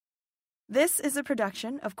This is a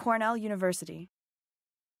production of Cornell University.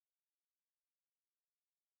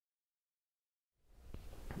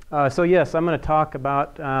 So yes, I'm going to talk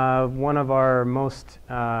about one of our most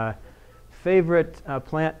favorite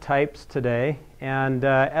plant types today. And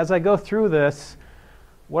as I go through this,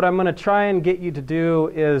 what I'm going to try and get you to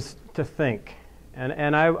do is to think.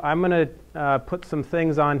 And I'm going to put some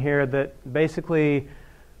things on here that basically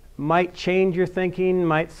might change your thinking,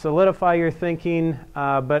 might solidify your thinking,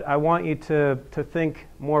 but I want you to think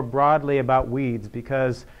more broadly about weeds,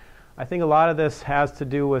 because I think a lot of this has to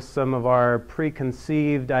do with some of our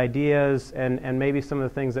preconceived ideas and maybe some of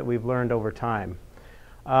the things that we've learned over time.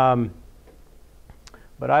 But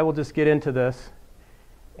I will just get into this.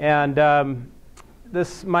 And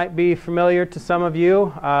this might be familiar to some of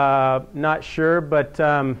you, not sure, but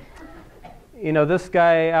you know, this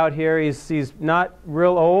guy out here, he's not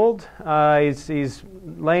real old. He's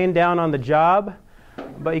laying down on the job,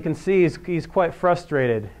 but you can see he's quite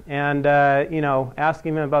frustrated. And you know,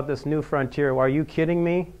 asking him about this new frontier. Well, are you kidding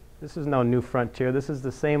me? This is no new frontier. This is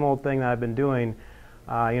the same old thing that I've been doing,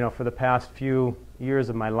 you know, for the past few years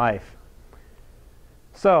of my life.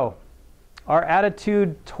 So, our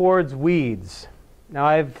attitude towards weeds. Now,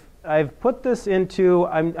 I've put this into.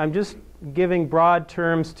 I'm just giving broad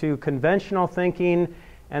terms to conventional thinking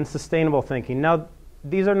and sustainable thinking. Now,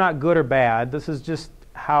 these are not good or bad. This is just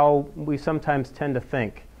how we sometimes tend to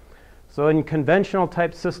think. So in conventional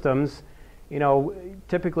type systems, you know,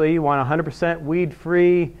 typically you want 100%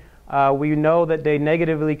 weed-free. We know that they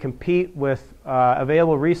negatively compete with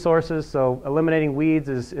available resources, so eliminating weeds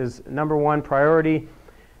is number one priority.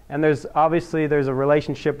 And there's a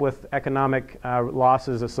relationship with economic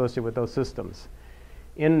losses associated with those systems.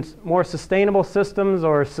 In more sustainable systems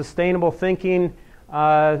or sustainable thinking,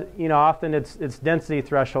 you know, often it's density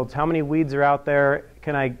thresholds. How many weeds are out there?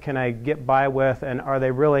 Can I get by with, and are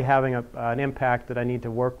they really having an impact that I need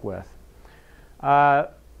to work with?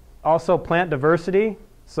 Also, plant diversity.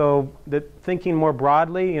 So thinking more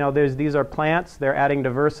broadly, you know, these are plants. They're adding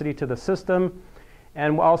diversity to the system,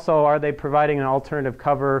 and also, are they providing an alternative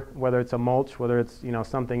cover, whether it's a mulch, whether it's, you know,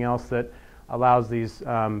 something else that allows these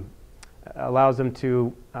allows them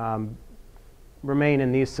to remain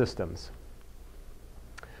in these systems.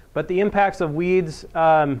 But the impacts of weeds,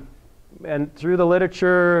 and through the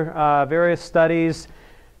literature, various studies,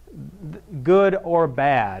 good or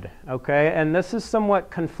bad, okay? And this is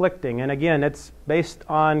somewhat conflicting. And again, it's based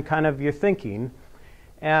on kind of your thinking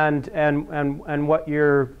and what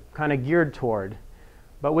you're kind of geared toward.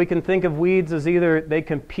 But we can think of weeds as either they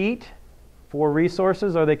compete for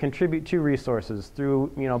resources or they contribute to resources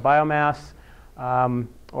through, you know, biomass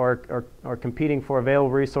or competing for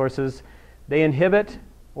available resources. They inhibit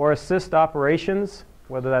or assist operations,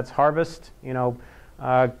 whether that's harvest, you know,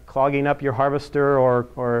 clogging up your harvester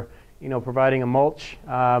or you know, providing a mulch.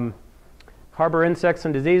 Harbor insects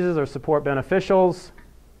and diseases or support beneficials.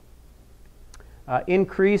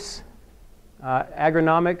 Increase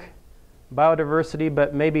agronomic biodiversity,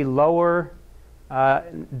 but maybe lower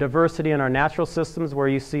diversity in our natural systems, where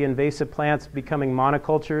you see invasive plants becoming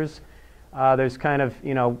monocultures. There's kind of,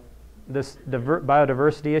 you know, this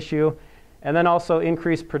biodiversity issue. And then also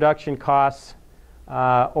increased production costs,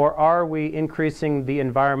 or are we increasing the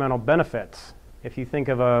environmental benefits? If you think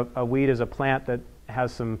of a weed as a plant that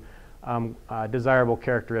has some desirable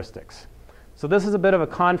characteristics. So this is a bit of a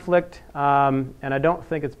conflict, and I don't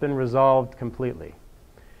think it's been resolved completely.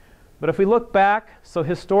 But if we look back, so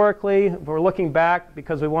historically, we're looking back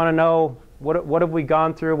because we want to know what have we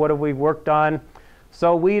gone through, what have we worked on.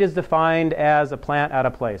 So weed is defined as a plant out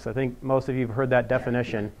of place. I think most of you have heard that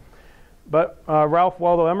definition. But Ralph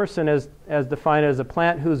Waldo Emerson is defined as a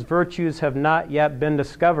plant whose virtues have not yet been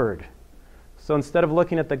discovered. So instead of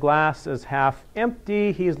looking at the glass as half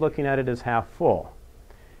empty, he's looking at it as half full.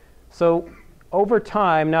 So over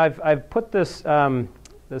time, now I've put this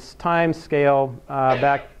this time scale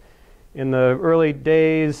back in the early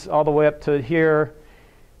days all the way up to here,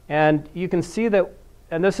 and you can see that,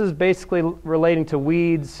 and this is basically relating to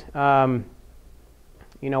weeds,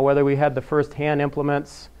 you know, whether we had the first hand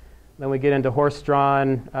implements, then we get into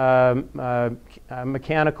horse-drawn,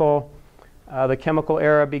 mechanical. The chemical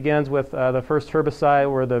era begins with the first herbicide,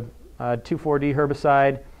 or the 2,4-D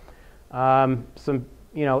herbicide. Some,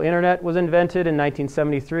 you know, internet was invented in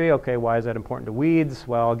 1973. Okay, why is that important to weeds?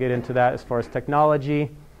 Well, I'll get into that as far as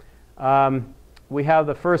technology. We have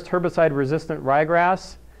the first herbicide-resistant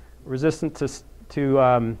ryegrass, resistant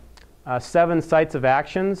to 7 sites of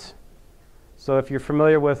actions. So if you're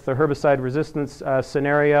familiar with the herbicide resistance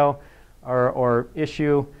scenario or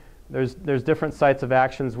issue, there's different sites of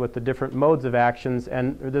actions with the different modes of actions,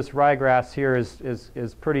 and this ryegrass here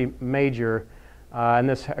is pretty major, and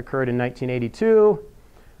this occurred in 1982.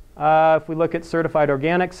 If we look at certified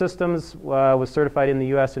organic systems, was certified in the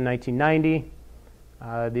U.S. in 1990.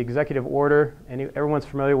 The executive order, and everyone's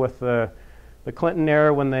familiar with the Clinton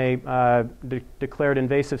era when they declared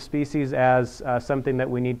invasive species as something that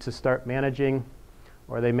we need to start managing,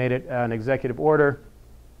 or they made it an executive order.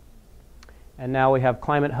 And now we have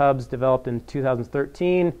climate hubs developed in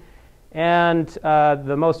 2013. And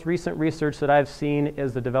the most recent research that I've seen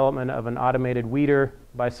is the development of an automated weeder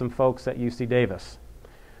by some folks at UC Davis.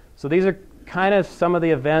 So these are kind of some of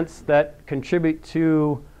the events that contribute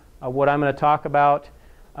to what I'm going to talk about.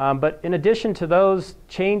 But in addition to those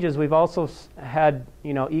changes, we've also had,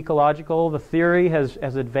 ecological. The theory has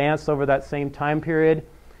advanced over that same time period.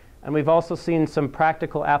 And we've also seen some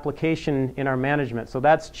practical application in our management. So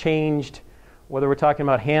that's changed, whether we're talking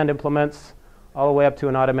about hand implements all the way up to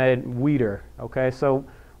an automated weeder. Okay, so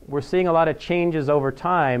we're seeing a lot of changes over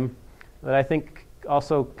time that I think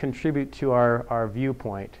also contribute to our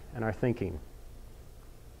viewpoint and our thinking.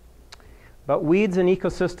 But weeds in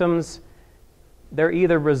ecosystems, they're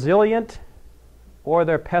either resilient or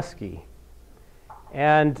they're pesky.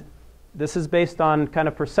 And this is based on kind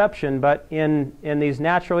of perception, but in these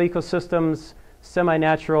natural ecosystems,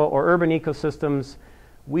 semi-natural or urban ecosystems,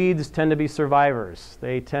 weeds tend to be survivors.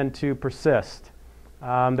 They tend to persist.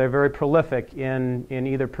 They're very prolific in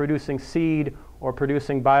either producing seed or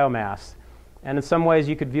producing biomass. And in some ways,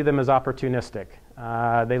 you could view them as opportunistic.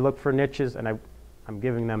 They look for niches, and I'm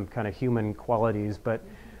giving them kind of human qualities, but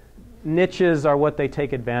niches are what they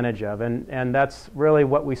take advantage of. And that's really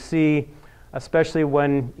what we see, especially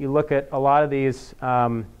when you look at a lot of these,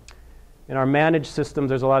 in our managed systems,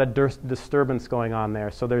 there's a lot of disturbance going on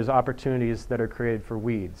there. So there's opportunities that are created for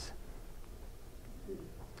weeds.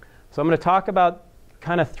 So I'm going to talk about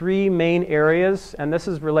kind of three main areas, and this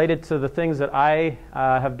is related to the things that I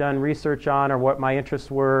have done research on, or what my interests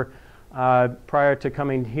were prior to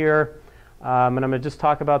coming here. And I'm going to just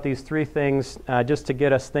talk about these three things just to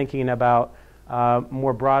get us thinking about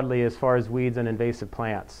more broadly as far as weeds and invasive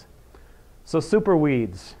plants. So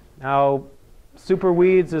superweeds. Now,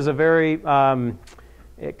 superweeds is a very,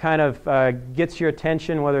 it kind of gets your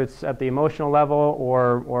attention, whether it's at the emotional level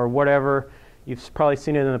or whatever. You've probably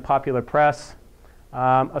seen it in the popular press.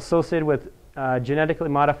 Associated with genetically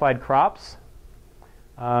modified crops.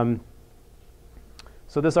 So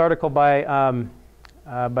this article by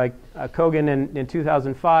Kogan in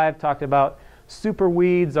 2005 talked about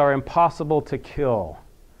superweeds are impossible to kill.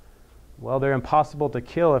 Well, they're impossible to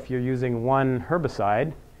kill if you're using one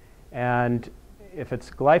herbicide, and if it's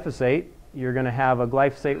glyphosate, you're going to have a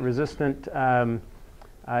glyphosate-resistant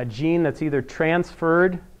gene that's either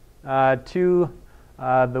transferred to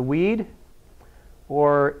the weed,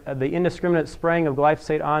 or the indiscriminate spraying of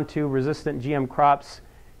glyphosate onto resistant GM crops.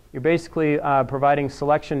 You're basically providing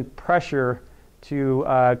selection pressure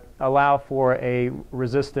to allow for a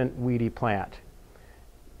resistant weedy plant.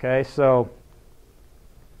 Okay, so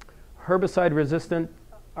herbicide resistant,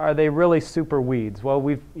 are they really super weeds? Well,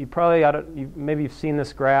 maybe you've seen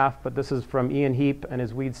this graph, but this is from Ian Heap and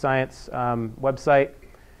his Weed Science website.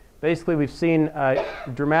 Basically, we've seen a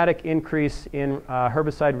dramatic increase in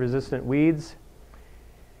herbicide resistant weeds.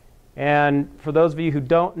 And for those of you who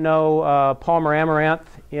don't know, Palmer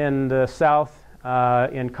amaranth in the south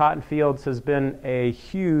in cotton fields has been a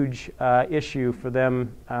huge issue for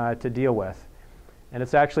them to deal with. And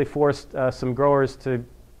it's actually forced some growers to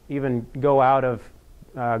even go out of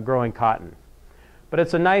growing cotton. But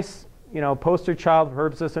it's a nice, poster child of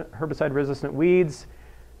herbicide-resistant weeds.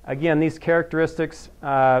 Again, these characteristics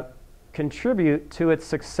contribute to its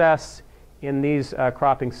success in these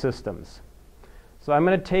cropping systems. So I'm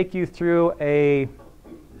going to take you through a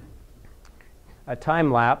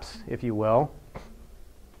time lapse, if you will.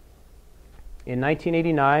 In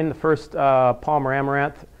 1989, the first Palmer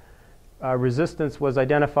amaranth resistance was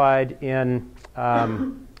identified in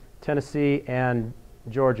Tennessee and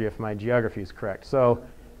Georgia, if my geography is correct. So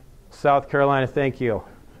South Carolina, thank you.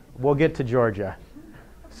 We'll get to Georgia.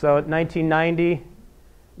 So 1990,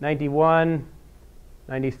 91,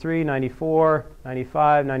 93, 94,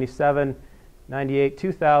 95, 97, 98,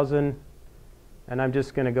 2000, and I'm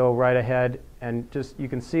just going to go right ahead and you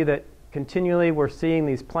can see that continually we're seeing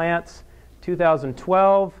these plants.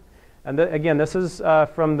 2012, and again, this is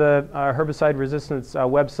from the herbicide resistance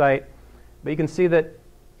website, but you can see that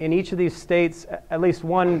in each of these states, at least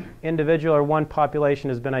one individual or one population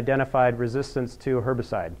has been identified resistance to a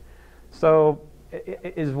herbicide. So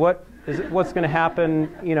what's going to happen,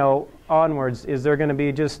 onwards? Is there going to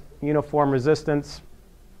be just uniform resistance?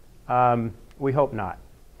 We hope not.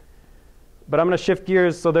 But I'm going to shift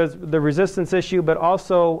gears. So there's the resistance issue, but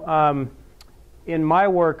also in my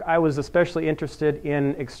work, I was especially interested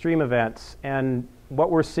in extreme events. And what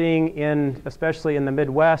we're seeing especially in the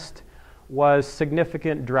Midwest, was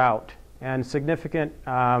significant drought and significant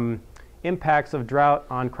impacts of drought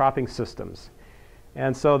on cropping systems.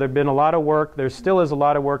 And so there's been a lot of work. There still is a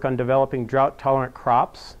lot of work on developing drought-tolerant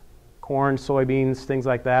crops, corn, soybeans, things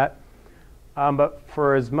like that. But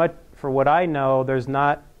for what I know, there's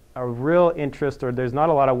not a real interest, or there's not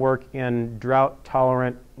a lot of work in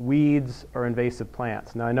drought-tolerant weeds or invasive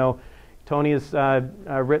plants. Now I know Tony has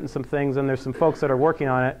written some things, and there's some folks that are working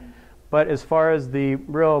on it. But as far as the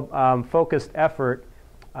real focused effort,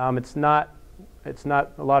 it's not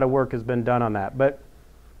a lot of work has been done on that. But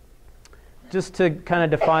just to kind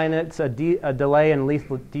of define it, it's a delay in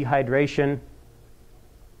lethal dehydration.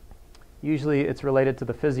 Usually it's related to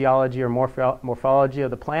the physiology or morphology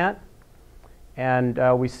of the plant. And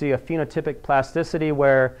we see a phenotypic plasticity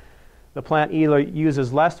where the plant either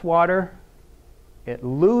uses less water, it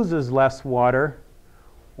loses less water,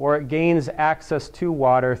 or it gains access to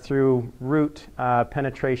water through root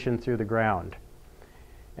penetration through the ground.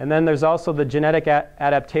 And then there's also the genetic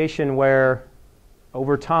adaptation where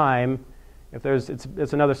over time, if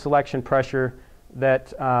it's another selection pressure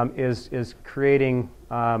that is creating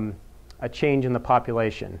a change in the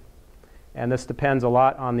population. And this depends a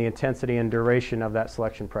lot on the intensity and duration of that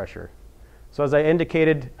selection pressure. So as I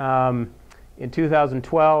indicated, in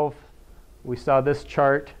 2012, we saw this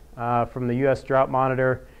chart from the U.S. Drought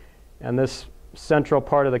Monitor, and this central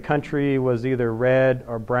part of the country was either red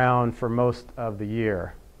or brown for most of the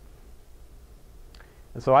year.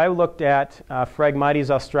 And so I looked at Phragmites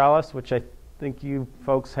australis, which I think you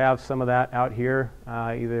folks have some of that out here,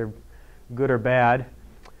 either good or bad.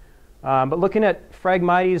 But looking at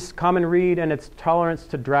Phragmites common reed and its tolerance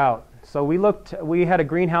to drought. So we had a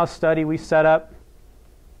greenhouse study we set up.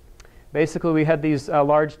 Basically, we had these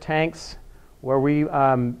large tanks where we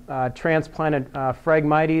transplanted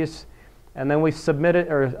Phragmites, and then we submitted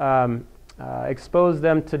or exposed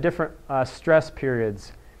them to different stress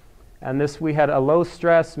periods. And we had a low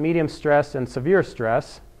stress, medium stress, and severe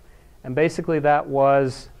stress. And basically that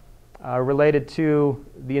was related to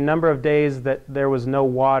the number of days that there was no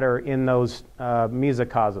water in those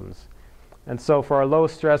mesocosms. And so for our low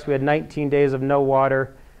stress, we had 19 days of no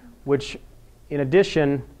water, which in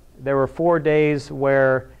addition, there were 4 days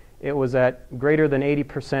where it was at greater than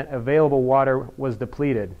 80% available water was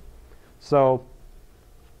depleted. So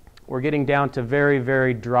we're getting down to very,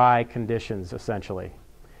 very dry conditions, essentially.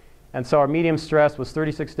 And so our medium stress was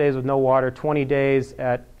 36 days with no water, 20 days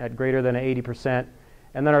at greater than 80%.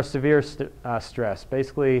 And then our severe stress,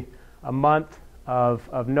 basically a month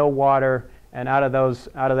of no water, and out of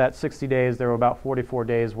that 60 days, there were about 44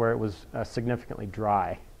 days where it was significantly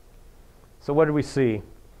dry. So what did we see?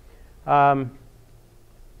 In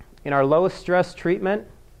our low stress treatment,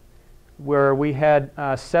 where we had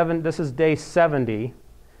this is day 70.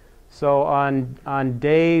 So on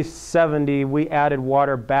day 70, we added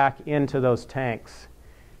water back into those tanks.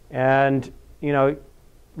 And,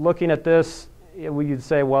 looking at this, we'd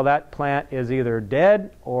say, well, that plant is either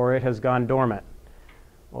dead or it has gone dormant.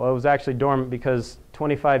 Well, it was actually dormant because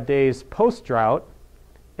 25 days post-drought,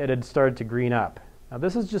 it had started to green up. Now,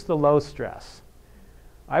 this is just the low stress.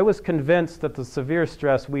 I was convinced that the severe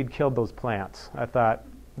stress, we'd killed those plants. I thought,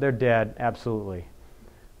 they're dead, absolutely.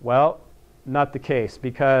 Well, not the case,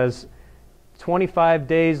 because 25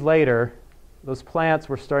 days later, those plants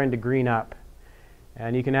were starting to green up.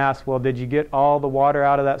 And you can ask, well, did you get all the water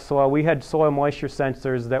out of that soil? We had soil moisture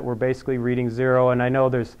sensors that were basically reading 0, and I know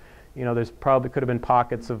there's probably could have been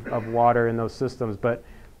pockets of water in those systems, but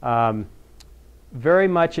very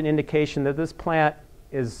much an indication that this plant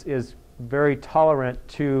is very tolerant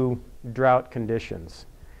to drought conditions.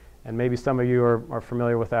 And maybe some of you are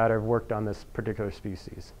familiar with that or have worked on this particular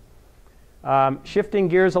species. Shifting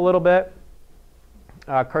gears a little bit,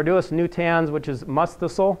 Carduus nutans, which is musk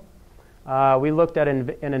thistle. We looked at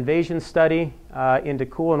an invasion study into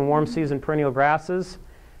cool and warm season perennial grasses,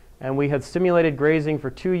 and we had simulated grazing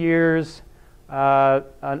for 2 years.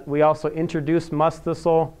 We also introduced musk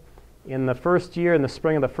thistle in the first year, in the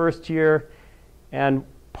spring of the first year, and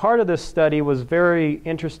part of this study was very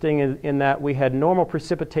interesting in that we had normal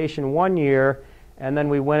precipitation 1 year, and then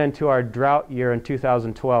we went into our drought year in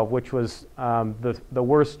 2012, which was the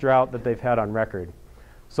worst drought that they've had on record.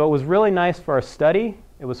 So it was really nice for our study.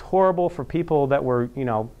 It was horrible for people that were,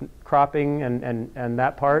 cropping and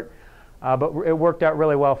that part, but it worked out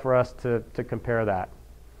really well for us to compare that.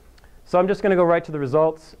 So I'm just going to go right to the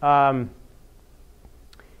results. And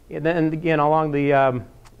then again, along the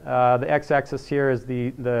The x-axis here is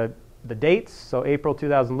the dates, so April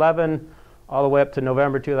 2011 all the way up to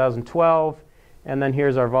November 2012, and then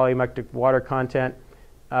here's our volumetric water content.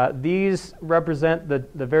 These represent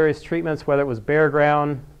the various treatments, whether it was bare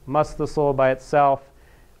ground, musk thistle by itself,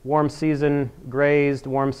 warm season grazed,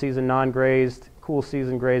 warm season non-grazed, cool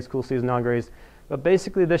season grazed, cool season non-grazed. But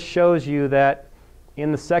basically this shows you that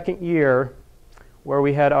in the second year where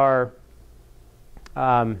we had our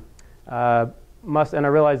musk, and I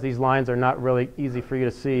realize these lines are not really easy for you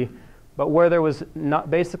to see, but where there was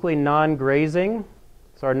basically non-grazing,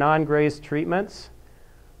 so our non-grazed treatments,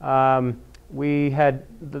 there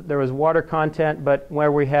was water content, but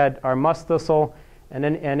where we had our musk thistle and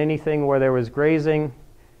anything where there was grazing,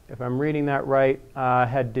 if I'm reading that right,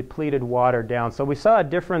 had depleted water down. So we saw a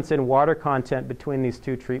difference in water content between these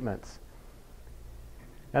two treatments.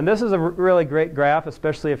 And this is a really great graph,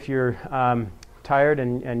 especially if you're tired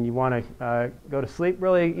and you want to go to sleep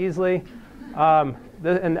really easily. Pardon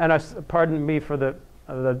me for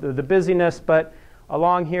the busyness, but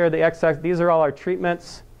along here, the x-axis, these are all our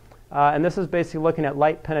treatments. And this is basically looking at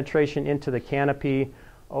light penetration into the canopy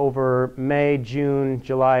over May, June,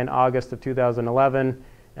 July, and August of 2011,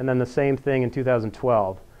 and then the same thing in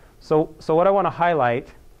 2012. So what I want to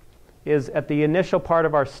highlight is at the initial part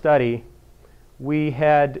of our study, we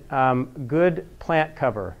had good plant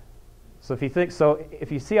cover. So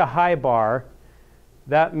if you see a high bar,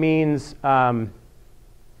 that means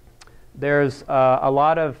there's a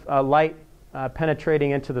lot of light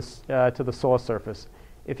penetrating into to the soil surface.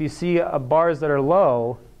 If you see bars that are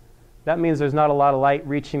low, that means there's not a lot of light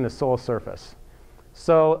reaching the soil surface.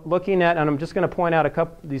 So looking at, and I'm just going to point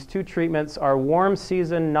out these two treatments are warm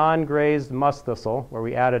season non-grazed musk thistle, where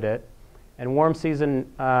we added it, and warm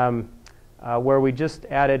season where we just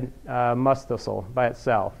added musk thistle by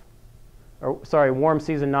itself. Or sorry, warm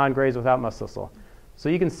season non-grazed without musk thistle. So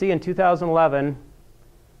you can see in 2011,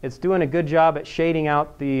 it's doing a good job at shading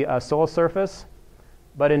out the soil surface.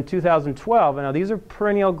 But in 2012, now these are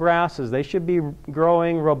perennial grasses. They should be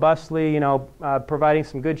growing robustly, providing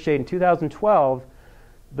some good shade. In 2012,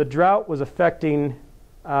 the drought was affecting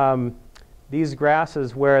these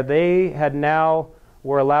grasses where they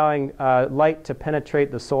were allowing light to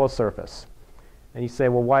penetrate the soil surface. And you say,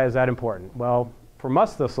 well, why is that important? Well, for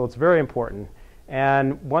musk thistle, it's very important.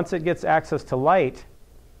 And once it gets access to light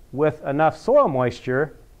with enough soil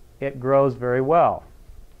moisture, it grows very well.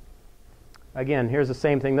 Again, here's the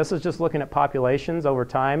same thing. This is just looking at populations over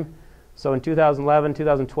time. So in 2011,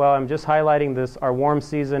 2012, I'm just highlighting our warm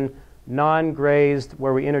season non-grazed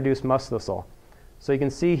where we introduced musk thistle. So you can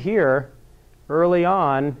see here, early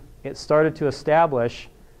on, it started to establish,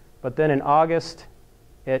 but then in August,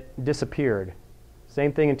 it disappeared.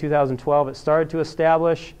 Same thing in 2012. It started to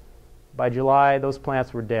establish. By July, those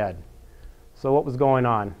plants were dead. So what was going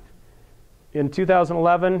on? In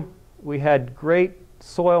 2011, we had great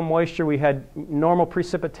soil moisture. We had normal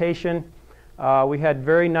precipitation. We had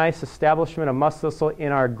very nice establishment of musk thistle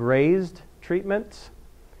in our grazed treatments.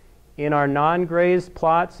 In our non-grazed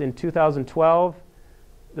plots in 2012,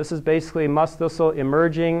 this is basically musk thistle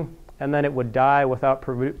emerging, and then it would die without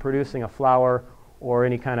producing a flower or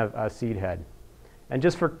any kind of seed head. And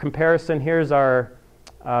just for comparison, here's our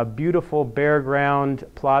beautiful bare ground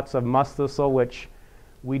plots of musk thistle, which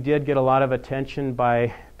we did get a lot of attention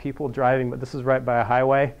by people driving, but this is right by a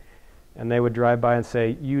highway, and they would drive by and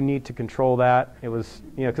say, you need to control that. It was,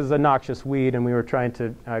 because it's a noxious weed, and we were trying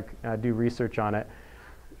to do research on it.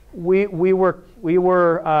 We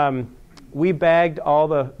bagged all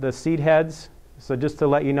the seed heads. So just to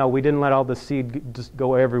let you know, we didn't let all the seed just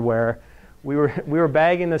go everywhere. We were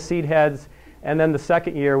bagging the seed heads, and then the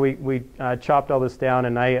second year we chopped all this down,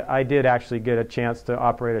 and I did actually get a chance to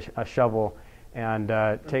operate a shovel and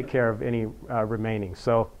take care of any remaining.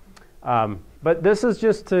 So, but this is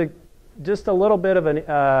just a little bit of an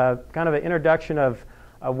kind of an introduction of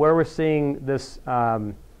where we're seeing this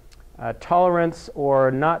tolerance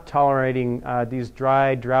or not tolerating these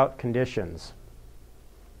dry drought conditions.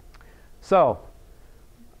 So,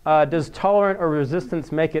 does tolerant or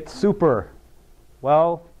resistance make it super?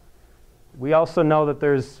 Well, we also know that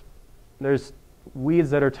there's weeds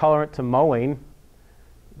that are tolerant to mowing.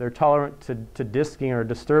 They're tolerant to disking or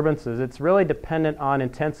disturbances. It's really dependent on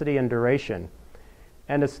intensity and duration.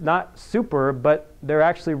 And it's not super, but they're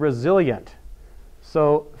actually resilient.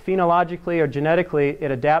 So phenologically or genetically, it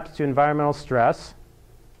adapts to environmental stress,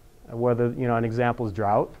 whether an example is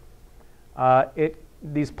drought.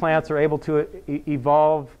 These plants are able to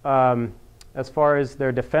evolve as far as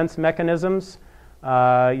their defense mechanisms.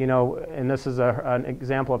 And this is an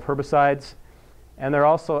example of herbicides. and they're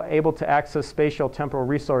also able to access spatial temporal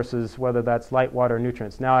resources, whether that's light, water, or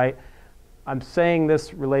nutrients. Now, I'm saying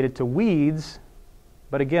this related to weeds,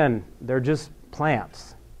 but again, they're just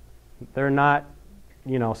plants. They're not,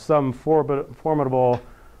 some formidable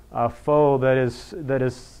foe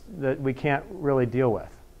that we can't really deal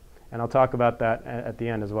with. And I'll talk about that at the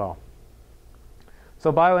end as well.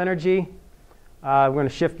 So bioenergy, we're going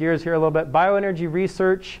to shift gears here a little bit. Bioenergy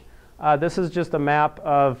research, this is just a map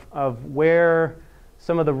of where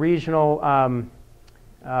some of the regional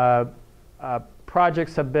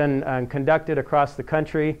projects have been conducted across the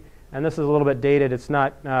country. And this is a little bit dated. It's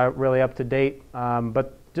not really up to date.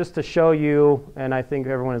 But just to show you, and I think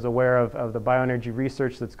everyone is aware of the bioenergy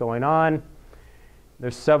research that's going on.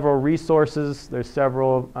 There's several resources. There's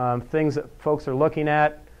several things that folks are looking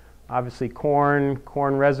at. Obviously corn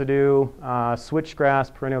residue,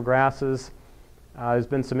 switchgrass, perennial grasses. There's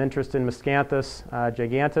been some interest in Miscanthus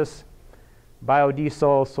gigantus,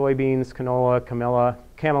 biodiesel, soybeans, canola,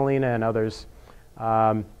 camelina, and others.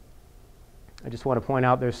 I just want to point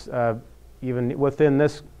out there's even within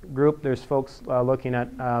this group, there's folks looking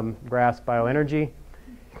at grass bioenergy.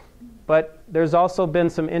 But there's also been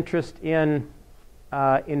some interest in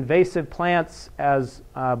invasive plants as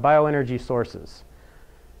bioenergy sources.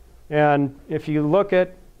 And if you look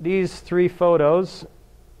at these three photos,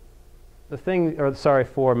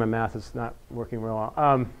 four, my math is not working real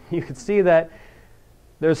well. You can see that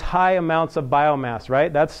there's high amounts of biomass,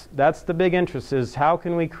 right? That's the big interest, is how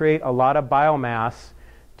can we create a lot of biomass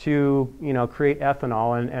to create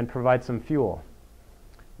ethanol and provide some fuel.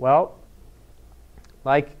 Well,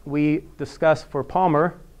 like we discussed for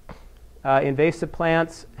Palmer, invasive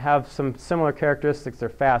plants have some similar characteristics. They're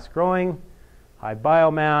fast growing, high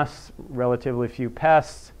biomass, relatively few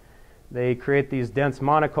pests. They create these dense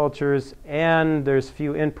monocultures, and there's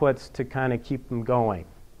few inputs to kind of keep them going.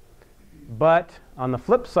 But on the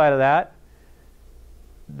flip side of that,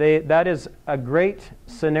 that is a great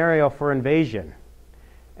scenario for invasion.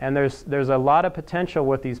 And there's a lot of potential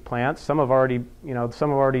with these plants. Some are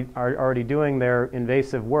already doing their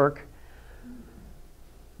invasive work.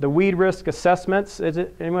 The weed risk assessments,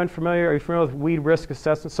 anyone familiar? Are you familiar with weed risk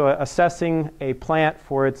assessments? So assessing a plant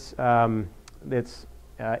for its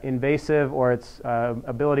invasive or its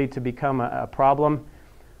ability to become a problem.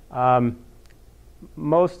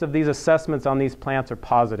 Most of these assessments on these plants are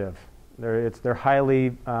positive. They're highly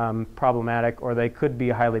problematic, or they could be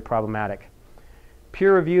highly problematic.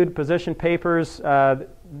 Peer-reviewed position papers,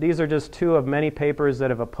 these are just two of many papers that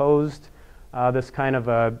have opposed this kind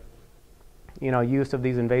of use of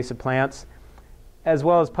these invasive plants, as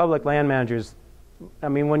well as public land managers. I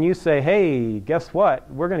mean, when you say, hey, guess what?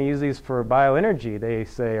 We're going to use these for bioenergy, they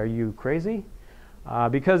say, are you crazy?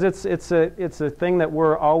 Because it's a thing that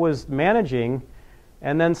we're always managing,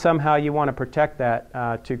 and then somehow you want to protect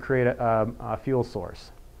that to create a fuel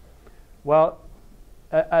source. Well,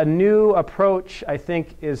 a new approach, I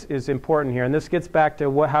think, is important here, and this gets back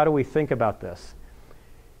to how do we think about this?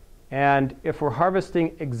 And if we're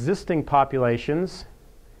harvesting existing populations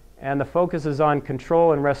and the focus is on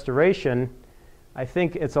control and restoration, I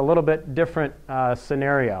think it's a little bit different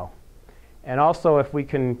scenario. And also, if we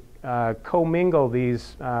can commingle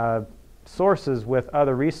these sources with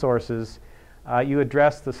other resources, you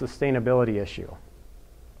address the sustainability issue.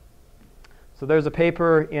 So there's a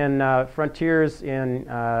paper in Frontiers in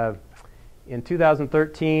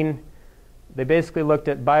 2013. They basically looked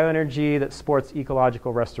at bioenergy that supports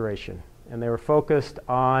ecological restoration. And they were focused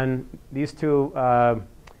on these two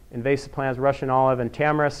invasive plants, Russian olive and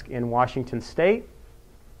tamarisk, in Washington State.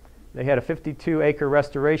 They had a 52-acre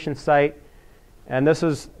restoration site. And this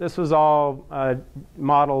was all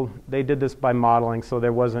modeled. They did this by modeling, so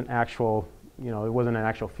there wasn't actual, it wasn't an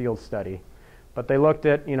actual field study. But they looked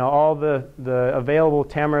at, all the available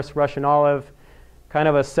tamarisk, Russian olive, kind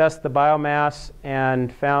of assessed the biomass,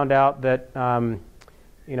 and found out that, there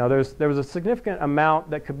was a significant amount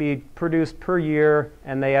that could be produced per year,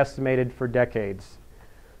 and they estimated for decades.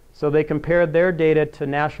 So they compared their data to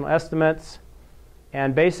national estimates,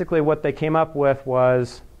 and basically what they came up with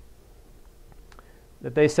was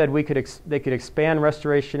that they said they could expand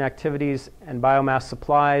restoration activities and biomass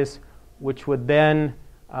supplies, which would then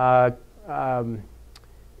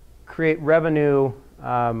create revenue.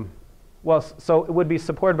 So it would be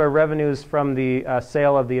supported by revenues from the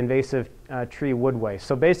sale of the invasive tree wood waste.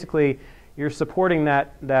 So basically, you're supporting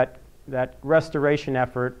that restoration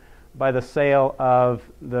effort by the sale of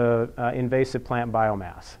the invasive plant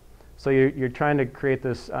biomass. So you're trying to create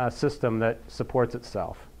this system that supports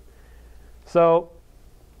itself. So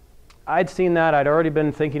I'd seen that. I'd already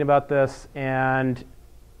been thinking about this, and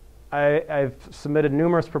I've submitted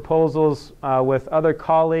numerous proposals with other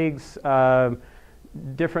colleagues,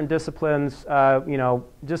 different disciplines.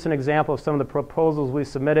 Just an example of some of the proposals we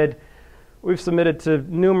submitted. We've submitted to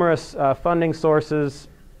numerous funding sources,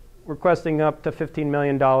 requesting up to $15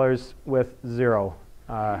 million with zero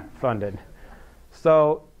funded.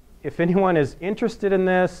 So if anyone is interested in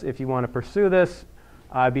this, if you want to pursue this,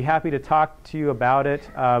 I'd be happy to talk to you about it.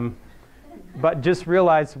 But just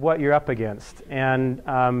realize what you're up against. And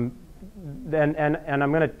I'm going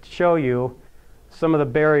to show you some of the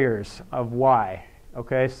barriers of why.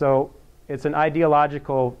 Okay, so it's an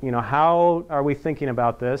ideological, how are we thinking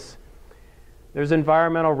about this? There's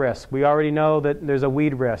environmental risk. We already know that there's a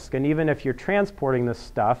weed risk. And even if you're transporting this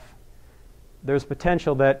stuff, there's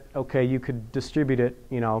potential that, okay, you could distribute it,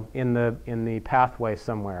 in the pathway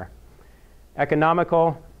somewhere.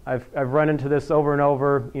 Economical, I've run into this over and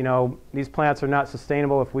over. These plants are not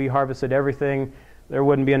sustainable. If we harvested everything, there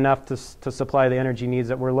wouldn't be enough to supply the energy needs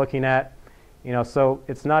that we're looking at. So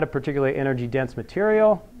it's not a particularly energy dense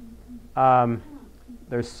material.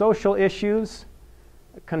 There's social issues,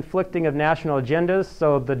 conflicting of national agendas.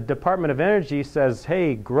 So the Department of Energy says,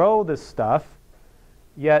 hey, grow this stuff,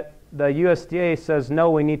 yet the USDA says, no,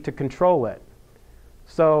 we need to control it.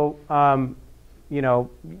 So,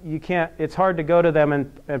 you can't, it's hard to go to them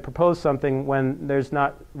and propose something when there's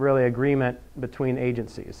not really agreement between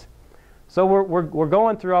agencies. So we're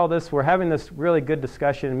going through all this, we're having this really good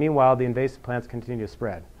discussion, and meanwhile the invasive plants continue to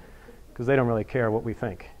spread because they don't really care what we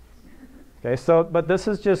think. Okay, so, but this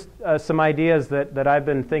is just some ideas that I've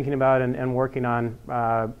been thinking about and working on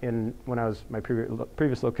when I was my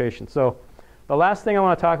previous location. So the last thing I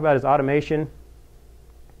want to talk about is automation.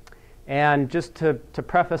 And just to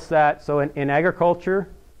preface that, so in agriculture,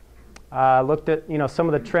 looked at some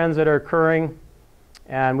of the trends that are occurring,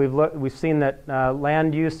 and we've seen that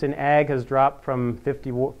land use in ag has dropped from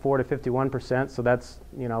 54 to 51%, so that's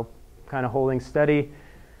kind of holding steady.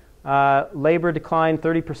 Labor declined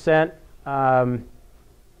 30%,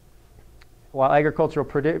 while agricultural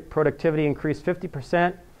productivity increased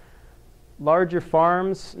 50%. Larger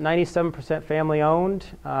farms, 97% family owned.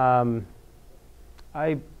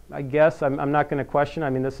 I guess I'm not going to question. I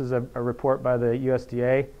mean, this is a report by the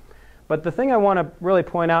USDA. But the thing I want to really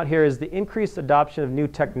point out here is the increased adoption of new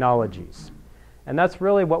technologies. And that's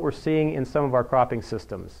really what we're seeing in some of our cropping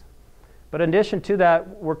systems. But in addition to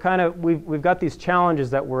that, we've got these challenges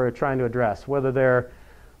that we're trying to address, whether they're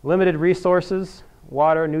limited resources,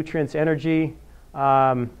 water, nutrients, energy.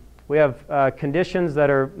 We have conditions that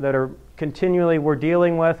are continually we're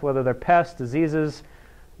dealing with, whether they're pests, diseases,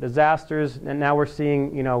 disasters, and now we're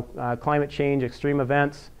seeing climate change, extreme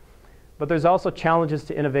events. But there's also challenges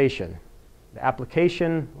to innovation, the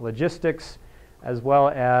application, logistics, as well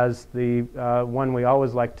as the one we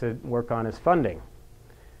always like to work on is funding.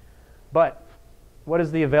 But what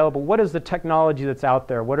is the technology that's out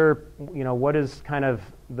there? What is kind of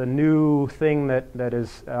the new thing that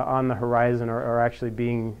is on the horizon or actually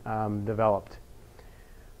being developed?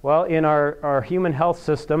 Well, in our human health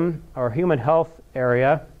system, our human health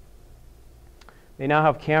area, they now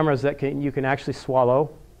have cameras that you can actually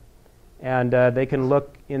swallow, and they can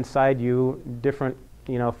look inside you,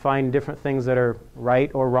 find different things that are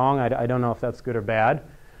right or wrong. I don't know if that's good or bad.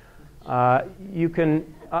 They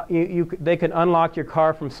can unlock your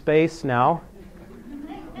car from space now.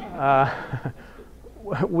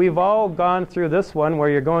 We've all gone through this one where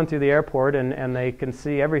you're going through the airport and they can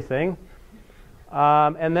see everything.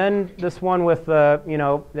 And then this one with,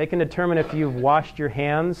 they can determine if you've washed your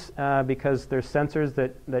hands because there's sensors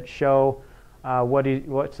that show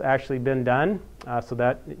what's actually been done. So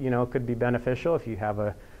that, could be beneficial if you have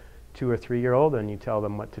a 2 or 3 year old and you tell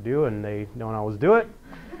them what to do and they don't always do it.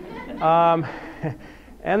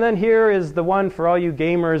 And then here is the one for all you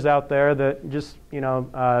gamers out there that just,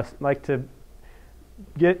 like to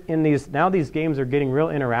get in these. Now these games are getting real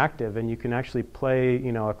interactive and you can actually play,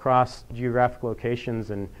 across geographic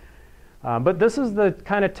locations. And but this is the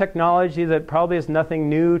kind of technology that probably is nothing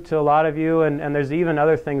new to a lot of you, and there's even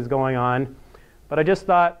other things going on. But I just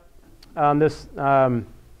thought a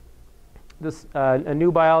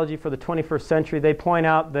new biology for the 21st century, they point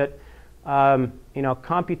out that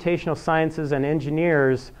computational sciences and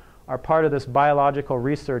engineers are part of this biological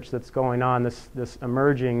research that's going on, this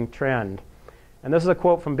emerging trend. And this is a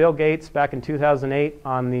quote from Bill Gates back in 2008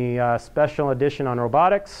 on the special edition on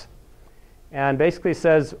robotics. And basically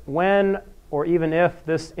says, when or even if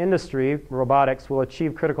this industry, robotics, will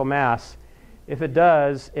achieve critical mass, if it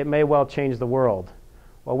does, it may well change the world.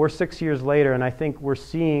 Well, we're 6 years later, and I think we're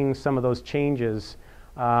seeing some of those changes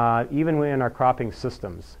even in our cropping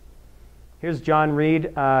systems. Here's John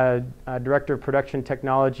Reed, Director of Production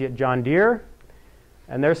Technology at John Deere.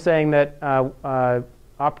 And they're saying that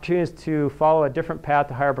opportunities to follow a different path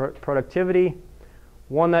to higher productivity,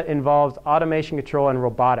 one that involves automation control and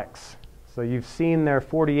robotics. So you've seen their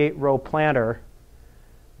 48-row planter,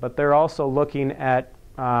 but they're also looking at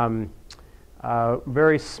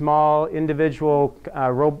very small individual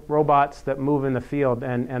robots that move in the field,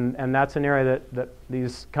 and that's an area that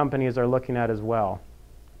these companies are looking at as well.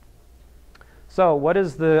 So what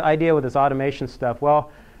is the idea with this automation stuff? Well,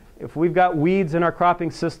 if we've got weeds in our cropping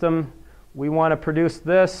system, we want to produce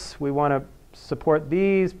this, we want to support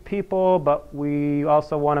these people, but we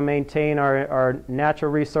also want to maintain our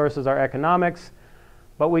natural resources, our economics,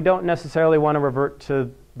 but we don't necessarily want to revert to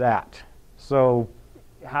that. So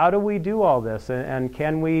how do we do all this, and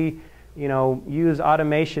can we, use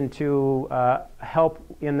automation to help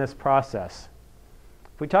in this process?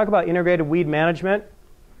 If we talk about integrated weed management,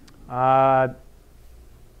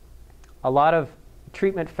 a lot of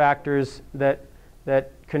treatment factors that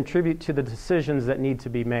contribute to the decisions that need to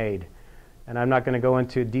be made. And I'm not going to go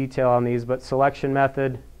into detail on these, but selection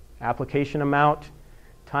method, application amount,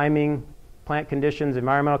 timing, plant conditions,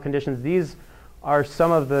 environmental conditions, these are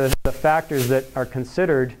some of the factors that are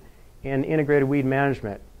considered in integrated weed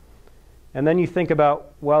management. And then you think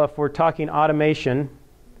about, well, if we're talking automation,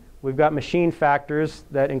 we've got machine factors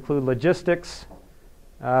that include logistics,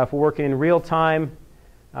 if we're working in real time,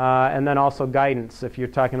 and then also guidance if you're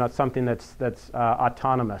talking about something that's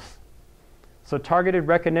autonomous. So targeted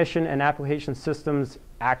recognition and application systems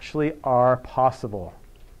actually are possible.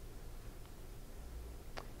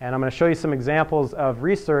 And I'm going to show you some examples of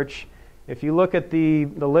research. If you look at the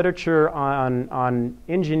literature on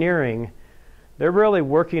engineering, they're really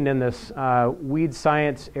working in this weed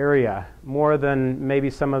science area more than maybe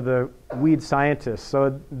some of the weed scientists.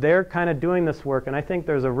 So they're kind of doing this work, and I think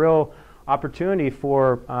there's a real opportunity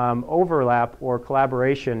for overlap or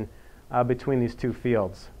collaboration between these two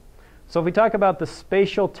fields. So if we talk about the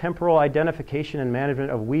spatial temporal identification and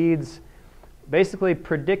management of weeds, basically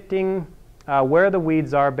predicting where the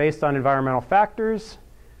weeds are based on environmental factors,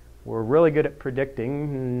 we're really good at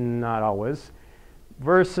predicting, not always,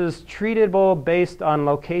 versus treatable based on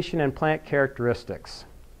location and plant characteristics.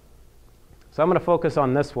 So I'm going to focus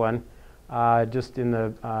on this one just in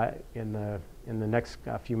the next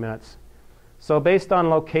few minutes. So based on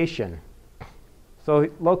location, so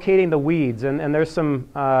locating the weeds, and there's some,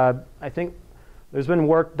 I think there's been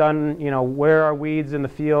work done, where are weeds in the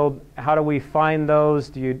field? How do we find those?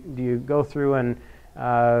 Do you go through and,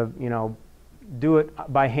 do it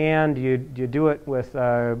by hand? Do you do it with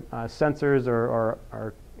sensors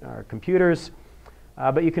or computers?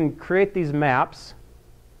 But you can create these maps.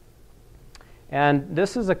 And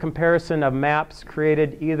this is a comparison of maps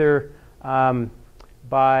created either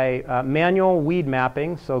by manual weed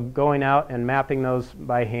mapping, so going out and mapping those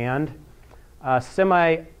by hand,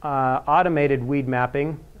 semi-automated weed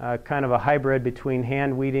mapping, kind of a hybrid between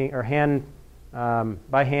hand weeding or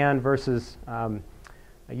by hand versus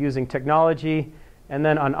using technology, and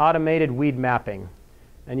then on automated weed mapping.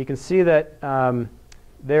 And you can see that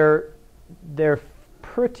they're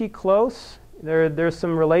pretty close. There's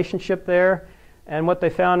some relationship there, and what they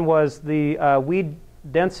found was the weed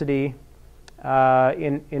density.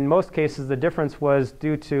 In most cases, the difference was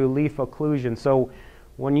due to leaf occlusion. So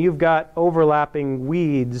when you've got overlapping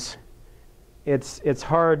weeds, it's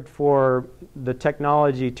hard for the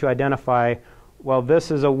technology to identify, well, this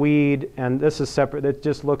is a weed and this is separate. It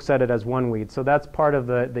just looks at it as one weed. So that's part of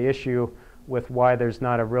the issue with why there's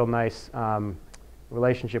not a real nice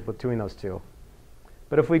relationship between those two.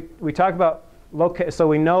 But if we talk about so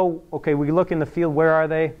we know, okay, we look in the field, where are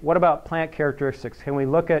they? What about plant characteristics? Can we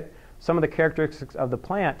look at some of the characteristics of the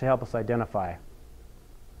plant to help us identify?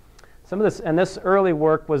 Some of this, and this early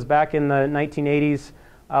work was back in the 1980s,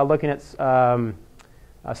 looking at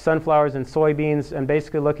sunflowers and soybeans, and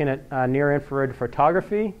basically looking at near-infrared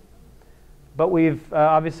photography. But we've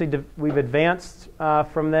obviously we've advanced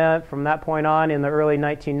from that point on. In the early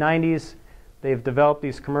 1990s, they've developed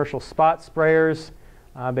these commercial spot sprayers,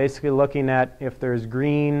 basically looking at if there's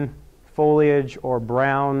green foliage or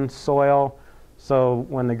brown soil. So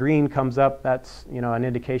when the green comes up, that's an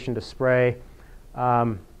indication to spray.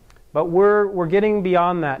 But we're getting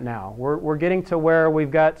beyond that now. We're getting to where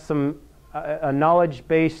we've got a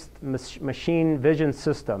knowledge-based machine vision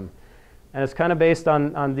system, and it's kind of based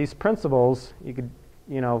on these principles. You could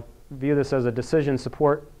view this as a decision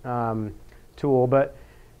support tool, but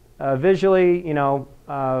visually,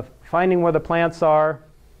 finding where the plants are,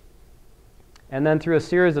 and then through a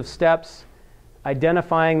series of steps,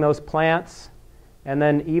 identifying those plants, and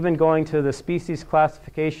then even going to the species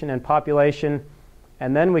classification and population,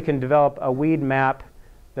 and then we can develop a weed map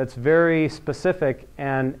that's very specific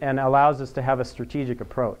and allows us to have a strategic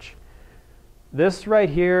approach. This right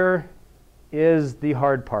here is the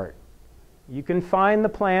hard part. You can find the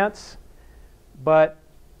plants, but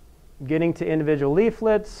getting to individual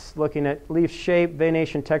leaflets, looking at leaf shape,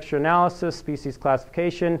 venation texture analysis, species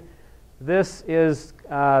classification, this is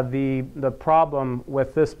the problem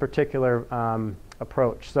with this particular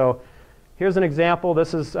approach. So here's an example.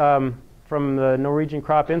 This is from the Norwegian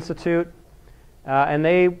Crop Institute. And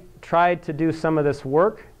they tried to do some of this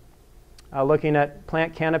work, looking at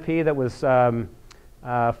plant canopy that was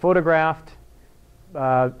photographed,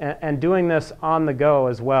 and doing this on the go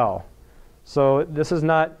as well. So this is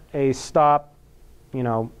not a stop,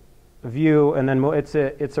 view, and then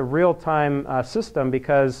it's a real-time system,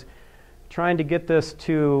 because trying to get this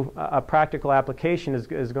to a practical application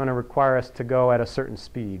is going to require us to go at a certain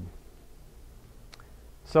speed.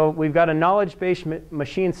 So we've got a knowledge-based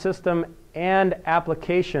machine system and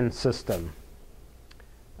application system.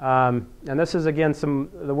 And this is, again,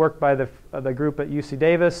 the work by the group at UC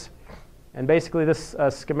Davis. And basically this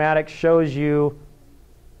schematic shows you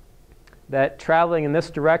that traveling in this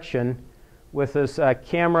direction with this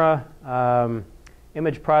camera,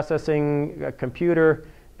 image processing, computer,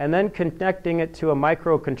 and then connecting it to a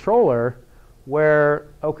microcontroller where,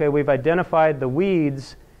 okay, we've identified the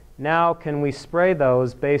weeds. Now can we spray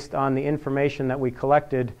those based on the information that we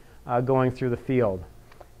collected going through the field?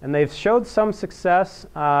 And they've showed some success,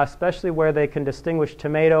 especially where they can distinguish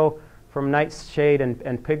tomato from nightshade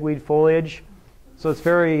and pigweed foliage. So it's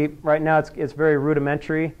right now it's very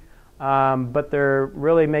rudimentary, but they're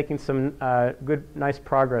really making some nice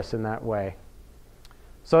progress in that way.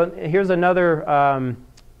 So here's another,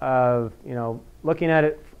 looking at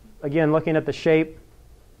it, again, looking at the shape,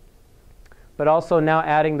 but also now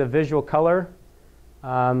adding the visual color.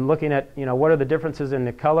 Looking at, what are the differences in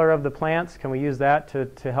the color of the plants? Can we use that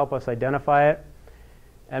to help us identify it?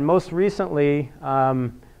 And most recently,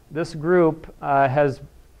 this group has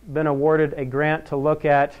been awarded a grant to look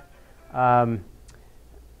at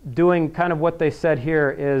doing kind of what they said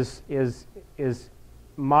here is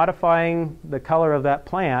modifying the color of that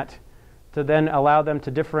plant to then allow them to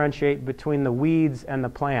differentiate between the weeds and the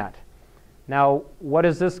plant. Now, what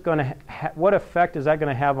is this going to what effect is that going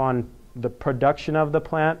to have on the production of the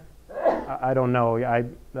plant? I don't know.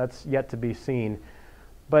 That's yet to be seen.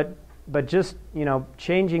 But just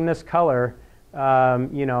changing this color,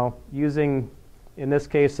 using in this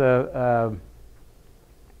case a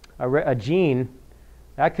gene,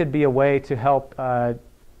 that could be a way to help kind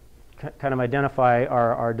of identify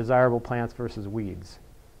our desirable plants versus weeds.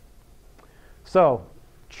 So,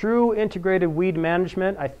 true integrated weed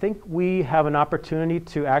management. I think we have an opportunity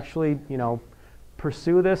to actually,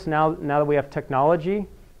 pursue this now that we have technology.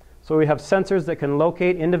 So we have sensors that can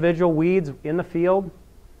locate individual weeds in the field.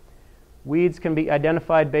 Weeds can be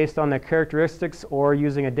identified based on their characteristics or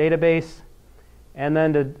using a database. And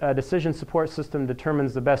then the decision support system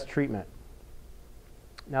determines the best treatment.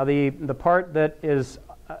 Now the part that is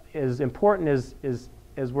important is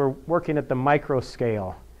we're working at the micro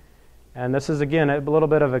scale. And this is, again, a little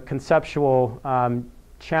bit of a conceptual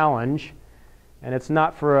challenge. And it's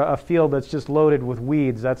not for a field that's just loaded with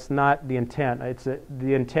weeds. That's not the intent.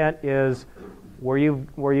 The intent is where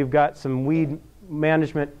you've got some weed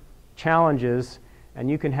management challenges, and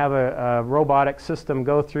you can have a robotic system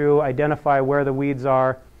go through, identify where the weeds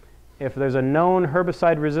are. If there's a known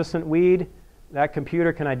herbicide-resistant weed, that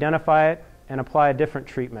computer can identify it and apply a different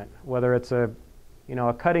treatment, whether it's a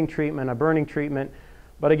cutting treatment, a burning treatment.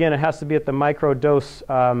 But again, it has to be at the micro dose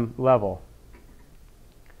level.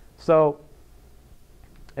 So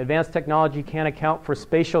advanced technology can account for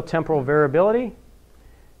spatial temporal variability.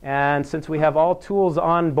 And since we have all tools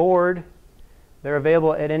on board, they're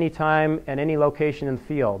available at any time and any location in the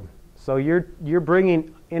field. So you're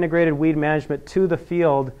bringing integrated weed management to the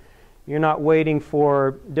field. You're not waiting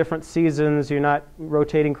for different seasons. You're not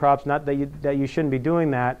rotating crops. Not that you shouldn't be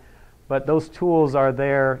doing that, but those tools are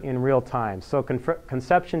there in real time. So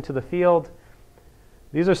conception to the field.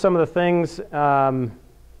 These are some of the things.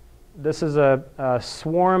 This is a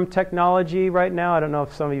swarm technology right now. I don't know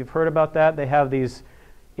if some of you have heard about that. They have these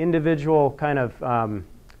individual kind of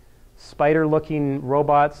spider-looking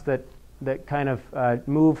robots that kind of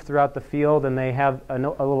move throughout the field, and they have a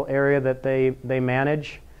little area that they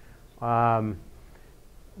manage.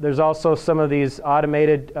 There's also some of these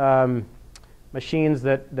automated machines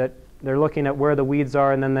that they're looking at where the weeds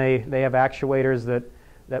are, and then they have actuators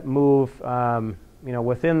that move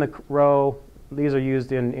within the row. These are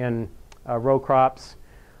used in row crops.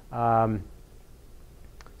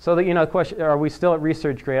 So the question, are we still at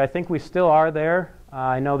research grade? I think we still are there.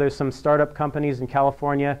 I know there's some startup companies in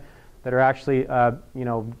California that are actually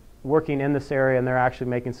working in this area, and they're actually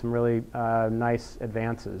making some really nice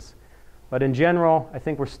advances. But in general, I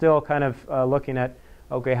think we're still kind of looking at,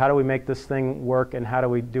 okay, how do we make this thing work and how do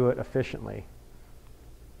we do it efficiently?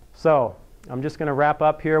 So I'm just going to wrap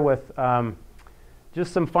up here with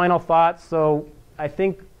just some final thoughts. So I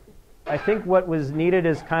think what was needed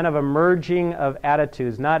is kind of a merging of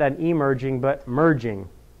attitudes, not an emerging, but merging.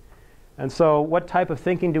 And so what type of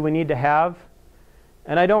thinking do we need to have?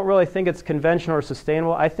 And I don't really think it's conventional or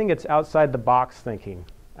sustainable. I think it's outside the box thinking.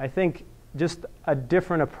 I think just a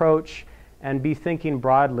different approach and be thinking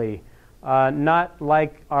broadly. Not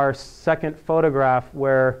like our second photograph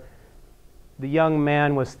where the young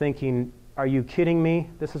man was thinking, are you kidding me?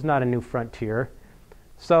 This is not a new frontier.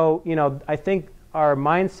 So, I think our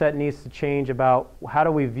mindset needs to change about how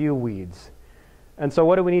do we view weeds. And so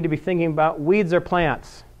what do we need to be thinking about? Weeds are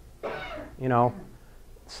plants.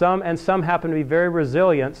 Some happen to be very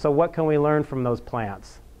resilient, so what can we learn from those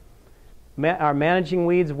plants? Are managing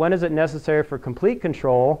weeds, when is it necessary for complete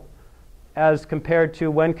control as compared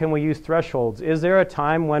to when can we use thresholds? Is there a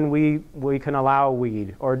time when we can allow a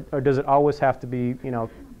weed, or does it always have to be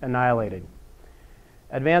annihilated?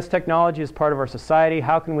 Advanced technology is part of our society.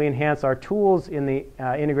 How can we enhance our tools in the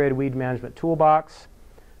integrated weed management toolbox?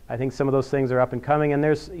 I think some of those things are up and coming, and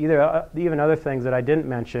there's even other things that I didn't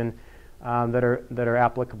mention that are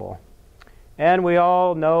applicable. And we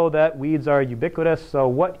all know that weeds are ubiquitous, so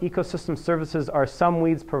what ecosystem services are some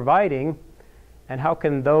weeds providing, and how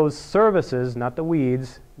can those services, not the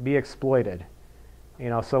weeds, be exploited?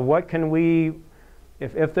 So what can we,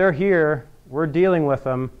 if they're here, we're dealing with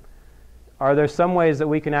them, are there some ways that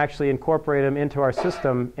we can actually incorporate them into our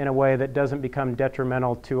system in a way that doesn't become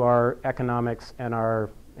detrimental to our economics and our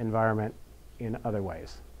environment in other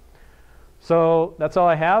ways? So that's all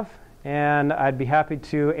I have, and I'd be happy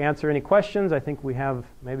to answer any questions. I think we have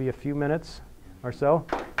maybe a few minutes or so.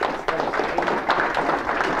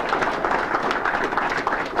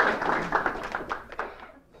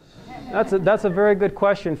 That's a very good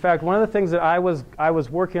question. In fact, one of the things that I was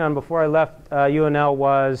working on before I left UNL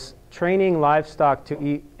was training livestock to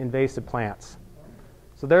eat invasive plants.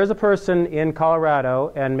 So there's a person in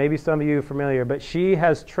Colorado, and maybe some of you are familiar, but she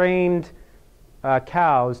has trained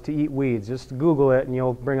cows to eat weeds. Just Google it and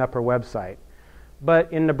you'll bring up her website.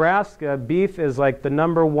 But in Nebraska, beef is like the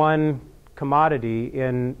 #1 commodity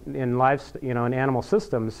in livestock, in animal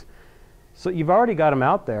systems. So you've already got them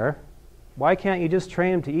out there. Why can't you just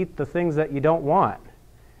train them to eat the things that you don't want?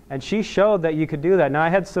 And she showed that you could do that. Now I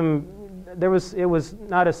had it was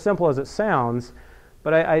not as simple as it sounds,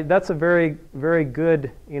 but that's a very, very good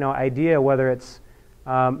idea, whether it's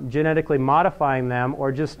genetically modifying them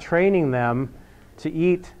or just training them to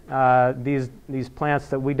eat these plants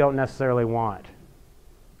that we don't necessarily want.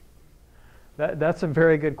 That's a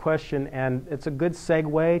very good question, and it's a good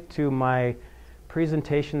segue to my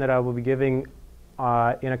presentation that I will be giving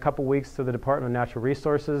in a couple weeks to the Department of Natural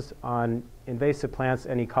Resources on invasive plants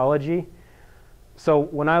and ecology. So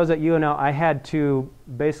when I was at UNL, I had to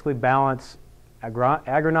basically balance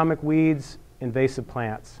agronomic weeds, invasive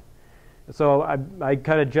plants. So I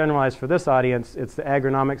kind of generalized for this audience, it's the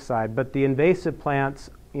agronomic side, but the invasive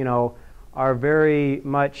plants, are very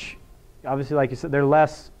much, obviously like you said, they're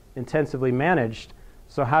less intensively managed.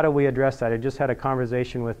 So how do we address that? I just had a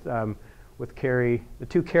conversation with Carrie, the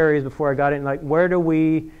two Carries before I got in, like where do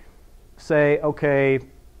we say, okay,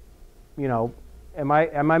 am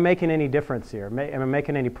I making any difference here? Am I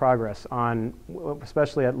making any progress on,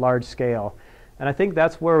 especially at large scale? And I think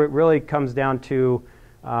that's where it really comes down to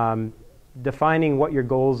defining what your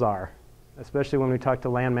goals are, especially when we talk to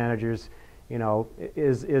land managers.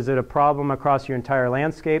 Is it a problem across your entire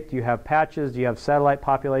landscape? Do you have patches? Do you have satellite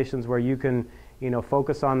populations where you can,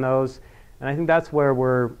 focus on those? And I think that's where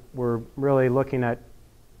we're really looking at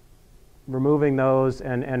removing those,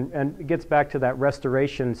 and it gets back to that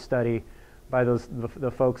restoration study by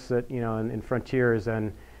the folks that in Frontiers,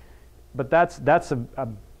 but that's a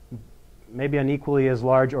maybe an equally as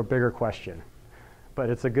large or bigger question, but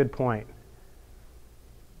it's a good point.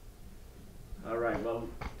 All right, well,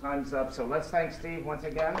 time's up, so let's thank Steve once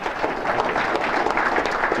again. Good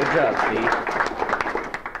job, Steve.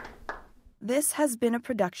 This has been a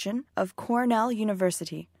production of Cornell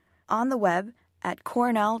University, on the web at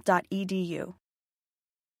cornell.edu.